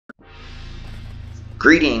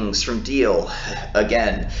Greetings from Deal.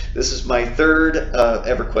 Again, this is my third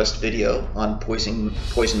Everquest video on poison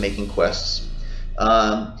making quests.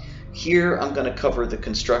 Here I'm going to cover the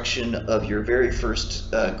construction of your very first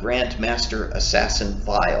Grandmaster Assassin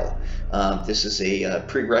Vial. This is a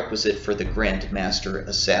prerequisite for the Grandmaster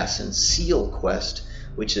Assassin Seal quest,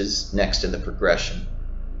 which is next in the progression.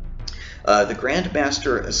 The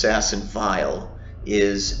Grandmaster Assassin Vial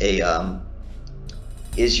is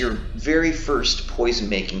your very first poison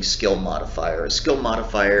making skill modifier. A skill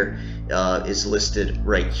modifier is listed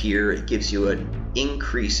right here. It gives you an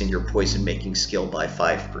increase in your poison making skill by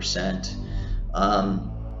 5%,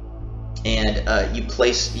 and you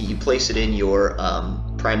place it in your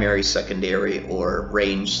primary, secondary, or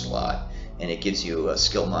range slot, and it gives you a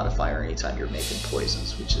skill modifier anytime you're making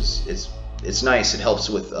poisons, which is it's nice. It helps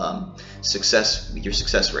with your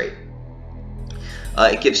success rate.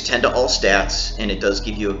 It gives 10 to all stats, and it does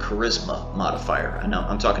give you a charisma modifier. And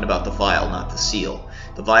I'm talking about the Vial, not the Seal.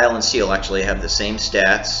 The Vial and Seal actually have the same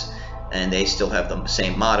stats, and they still have the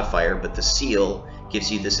same modifier, but the Seal gives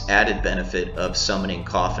you this added benefit of summoning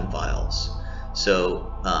coffin vials.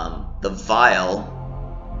 So the Vial,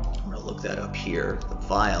 I'm going to look that up here. The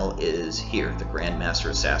Vial is here, the Grandmaster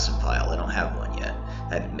Assassin Vial. I don't have one yet.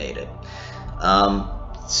 I haven't made it.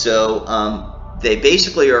 They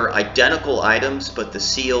basically are identical items, but the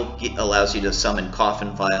Seal allows you to summon coffin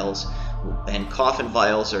vials, and coffin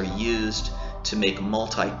vials are used to make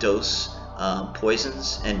multi-dose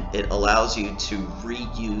poisons, and it allows you to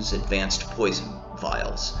reuse advanced poison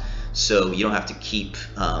vials. So you don't have to keep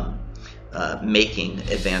making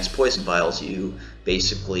advanced poison vials. You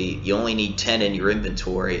only need 10 in your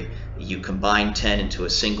inventory. You combine 10 into a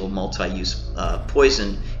single multi-use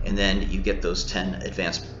poison, and then you get those 10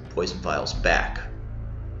 advanced poison vials back.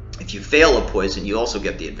 If you fail a poison, you also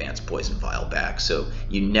get the advanced poison vial back. So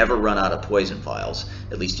you never run out of poison vials.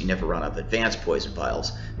 At least you never run out of advanced poison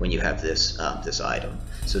vials when you have this this item.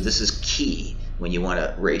 So this is key when you want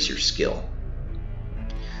to raise your skill.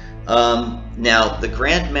 Now the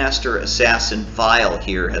Grandmaster Assassin Vial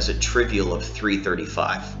here has a trivial of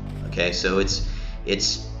 335. Okay, so it's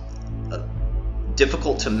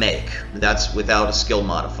difficult to make. That's without a skill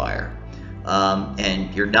modifier.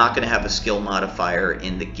 And you're not going to have a skill modifier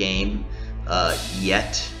in the game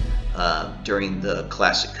yet during the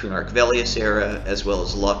classic Kunark Velius era, as well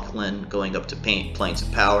as Lucklin going up to Planes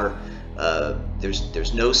of Power.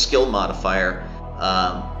 There's no skill modifier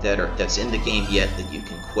that's in the game yet that you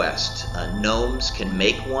can quest. Gnomes can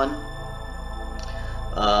make one,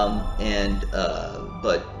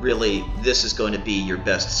 but really this is going to be your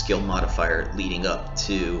best skill modifier leading up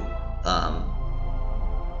to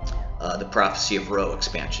the Prophecy of Ro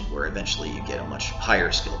expansion, where eventually you get a much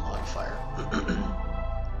higher skill modifier.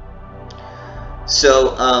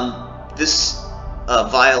 So this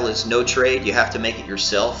Vial is no trade. You have to make it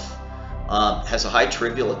yourself. Has a high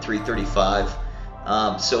trivial at 335.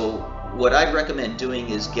 So what I'd recommend doing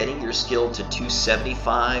is getting your skill to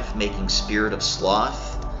 275, making Spirit of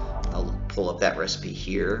Sloth. I'll pull up that recipe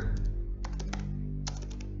here.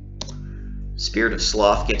 Spirit of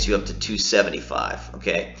Sloth gets you up to 275.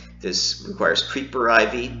 Okay, this requires Creeper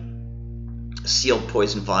Ivy, Sealed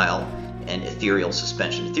Poison Vial, and Ethereal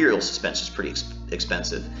Suspension. Ethereal Suspension is pretty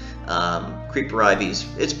expensive. Creeper Ivy's,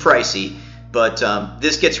 it's pricey, but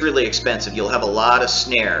this gets really expensive. You'll have a lot of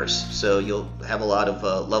snares, so you'll have a lot of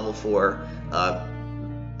level 4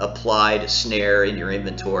 applied snare in your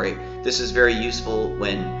inventory. This is very useful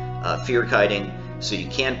when fear kiting. So you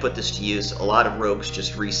can put this to use. A lot of rogues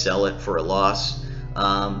just resell it for a loss.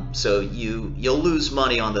 So you'll lose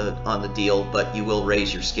money on the deal, but you will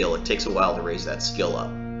raise your skill. It takes a while to raise that skill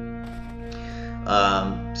up.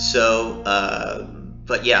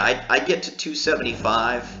 But yeah, I get to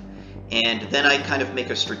 275, and then I kind of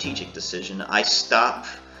make a strategic decision. I stop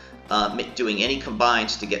doing any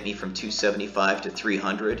combines to get me from 275 to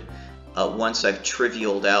 300 once I've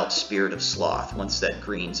trivialed out Spirit of Sloth, once that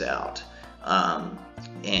green's out.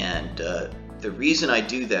 The reason I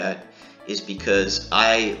do that is because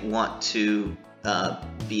I want to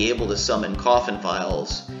be able to summon coffin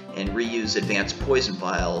vials and reuse advanced poison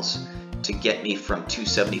vials to get me from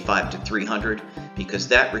 275 to 300, because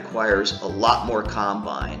that requires a lot more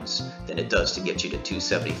combines than it does to get you to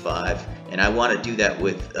 275, and I want to do that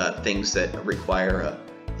with things that require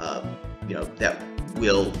that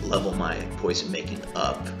will level my poison making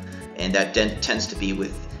up, and that tends to be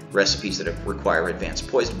with recipes that require advanced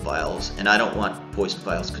poison vials, and I don't want poison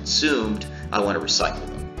vials consumed. I want to recycle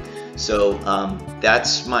them. So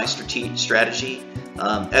that's my strategy.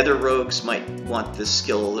 Other rogues might want this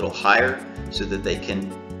skill a little higher so that they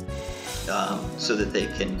can so that they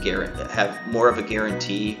can have more of a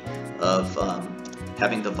guarantee of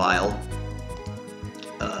having the vial,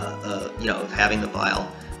 of having the vial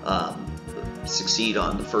succeed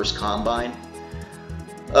on the first combine.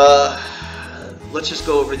 Let's just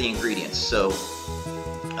go over the ingredients. So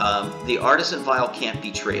the artisan vial can't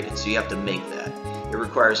be traded, so you have to make that. It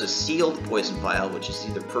requires a sealed poison vial, which is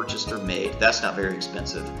either purchased or made. That's not very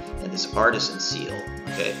expensive. And this artisan seal.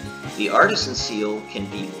 Okay, the artisan seal can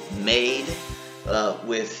be made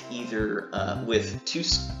with either with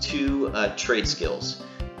two trade skills: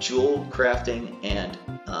 jewel crafting and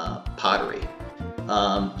pottery.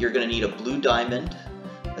 You're going to need a blue diamond,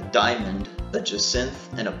 a diamond, a jacinth,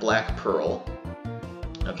 and a black pearl.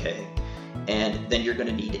 Okay. And then you're going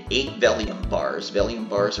to need 8 Valium bars. Valium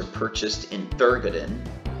bars are purchased in Thurgoden.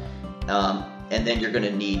 And then you're going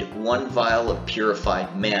to need 1 vial of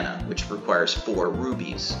purified mana, which requires 4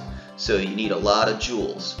 rubies. So you need a lot of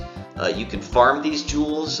jewels. You can farm these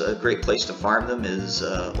jewels. A great place to farm them is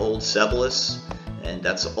Old Sebulus. And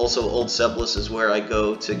that's also Old Sebulus is where I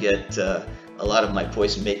go to get a lot of my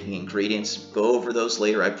poison making ingredients. Go over those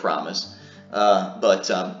later, I promise.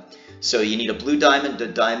 So you need a blue diamond,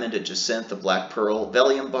 a jacinth, a black pearl,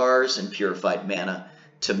 Valium bars, and purified mana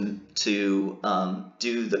to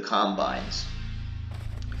do the combines.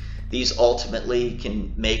 These ultimately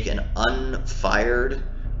can make an unfired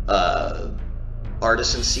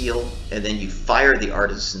artisan seal, and then you fire the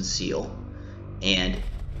artisan seal and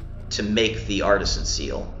to make the artisan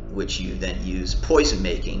seal, which you then use poison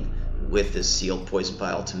making with this sealed poison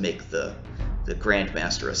vial to make the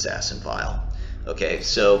Grandmaster Assassin vial. Okay,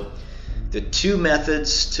 so the 2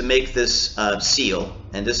 methods to make this seal,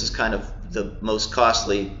 and this is kind of the most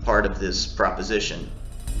costly part of this proposition.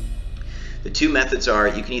 The 2 methods are: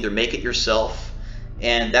 you can either make it yourself,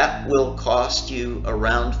 and that will cost you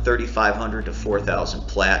around 3,500 to 4,000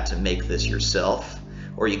 plat to make this yourself,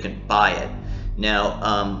 or you can buy it.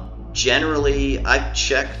 Now, generally, I've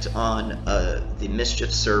checked on the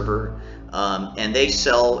Mischief server, and they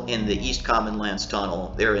sell in the East Common Lands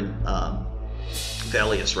tunnel. They're in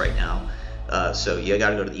Velius right now. So you got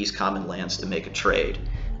to go to the East Common Lands to make a trade.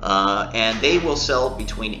 And they will sell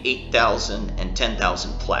between 8,000 and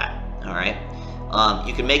 10,000 plat. All right.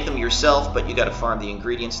 You can make them yourself, but you got to farm the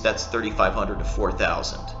ingredients. That's 3,500 to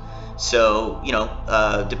 4,000. So,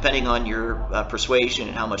 depending on your persuasion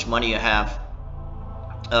and how much money you have,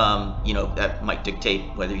 that might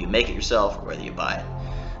dictate whether you make it yourself or whether you buy it.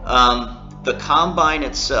 The combine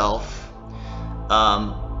itself,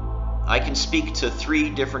 I can speak to 3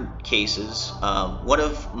 different cases. One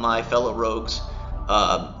of my fellow rogues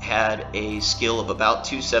had a skill of about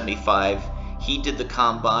 275. He did the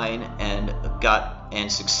combine and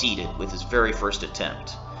succeeded with his very first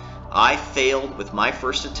attempt. I failed with my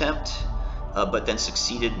first attempt, but then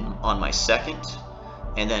succeeded on my second.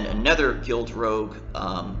 And then another guild rogue,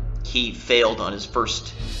 he failed on his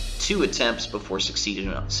first 2 attempts before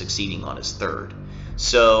succeeding on his third.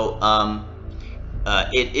 So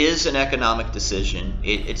it is an economic decision.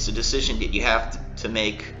 It's a decision that you have to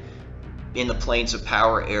make in the Planes of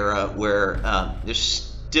Power era, where there's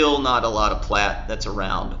still not a lot of plat that's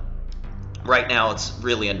around. Right now it's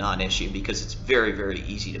really a non-issue because it's very, very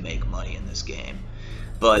easy to make money in this game.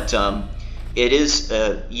 But it is,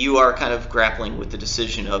 you are kind of grappling with the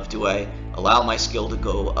decision of, do I allow my skill to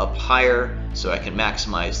go up higher so I can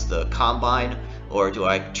maximize the combine, or do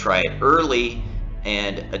I try it early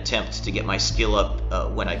and attempt to get my skill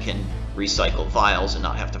up when I can recycle vials and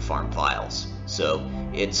not have to farm vials? So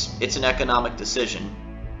it's an economic decision.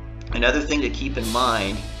 Another thing to keep in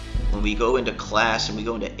mind when we go into class and we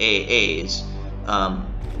go into AAs,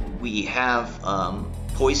 we have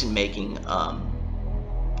poison making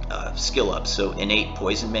skill up, so innate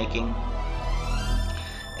poison making,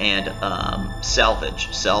 and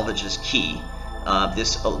salvage. Salvage is key.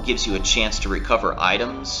 This gives you a chance to recover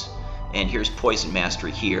items, and here's poison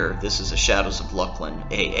mastery here. This is a Shadows of Lucklin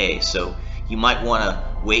AA, so you might want to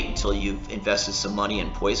wait until you've invested some money in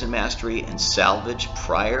poison mastery and salvage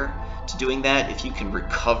prior to doing that. If you can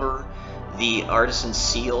recover the artisan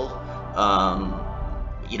seal,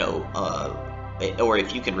 or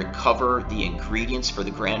if you can recover the ingredients for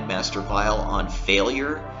the Grandmaster Vial on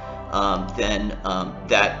failure, then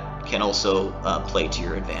that can also play to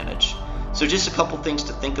your advantage. So just a couple things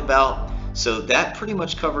to think about. So that pretty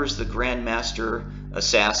much covers the Grandmaster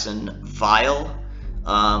Assassin Vial.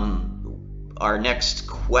 Our next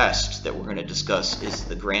quest that we're going to discuss is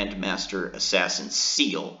the Grandmaster Assassin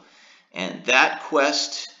Seal. And that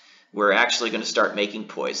quest, we're actually going to start making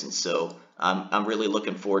poison. So I'm really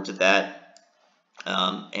looking forward to that.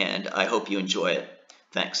 And I hope you enjoy it.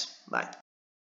 Thanks. Bye.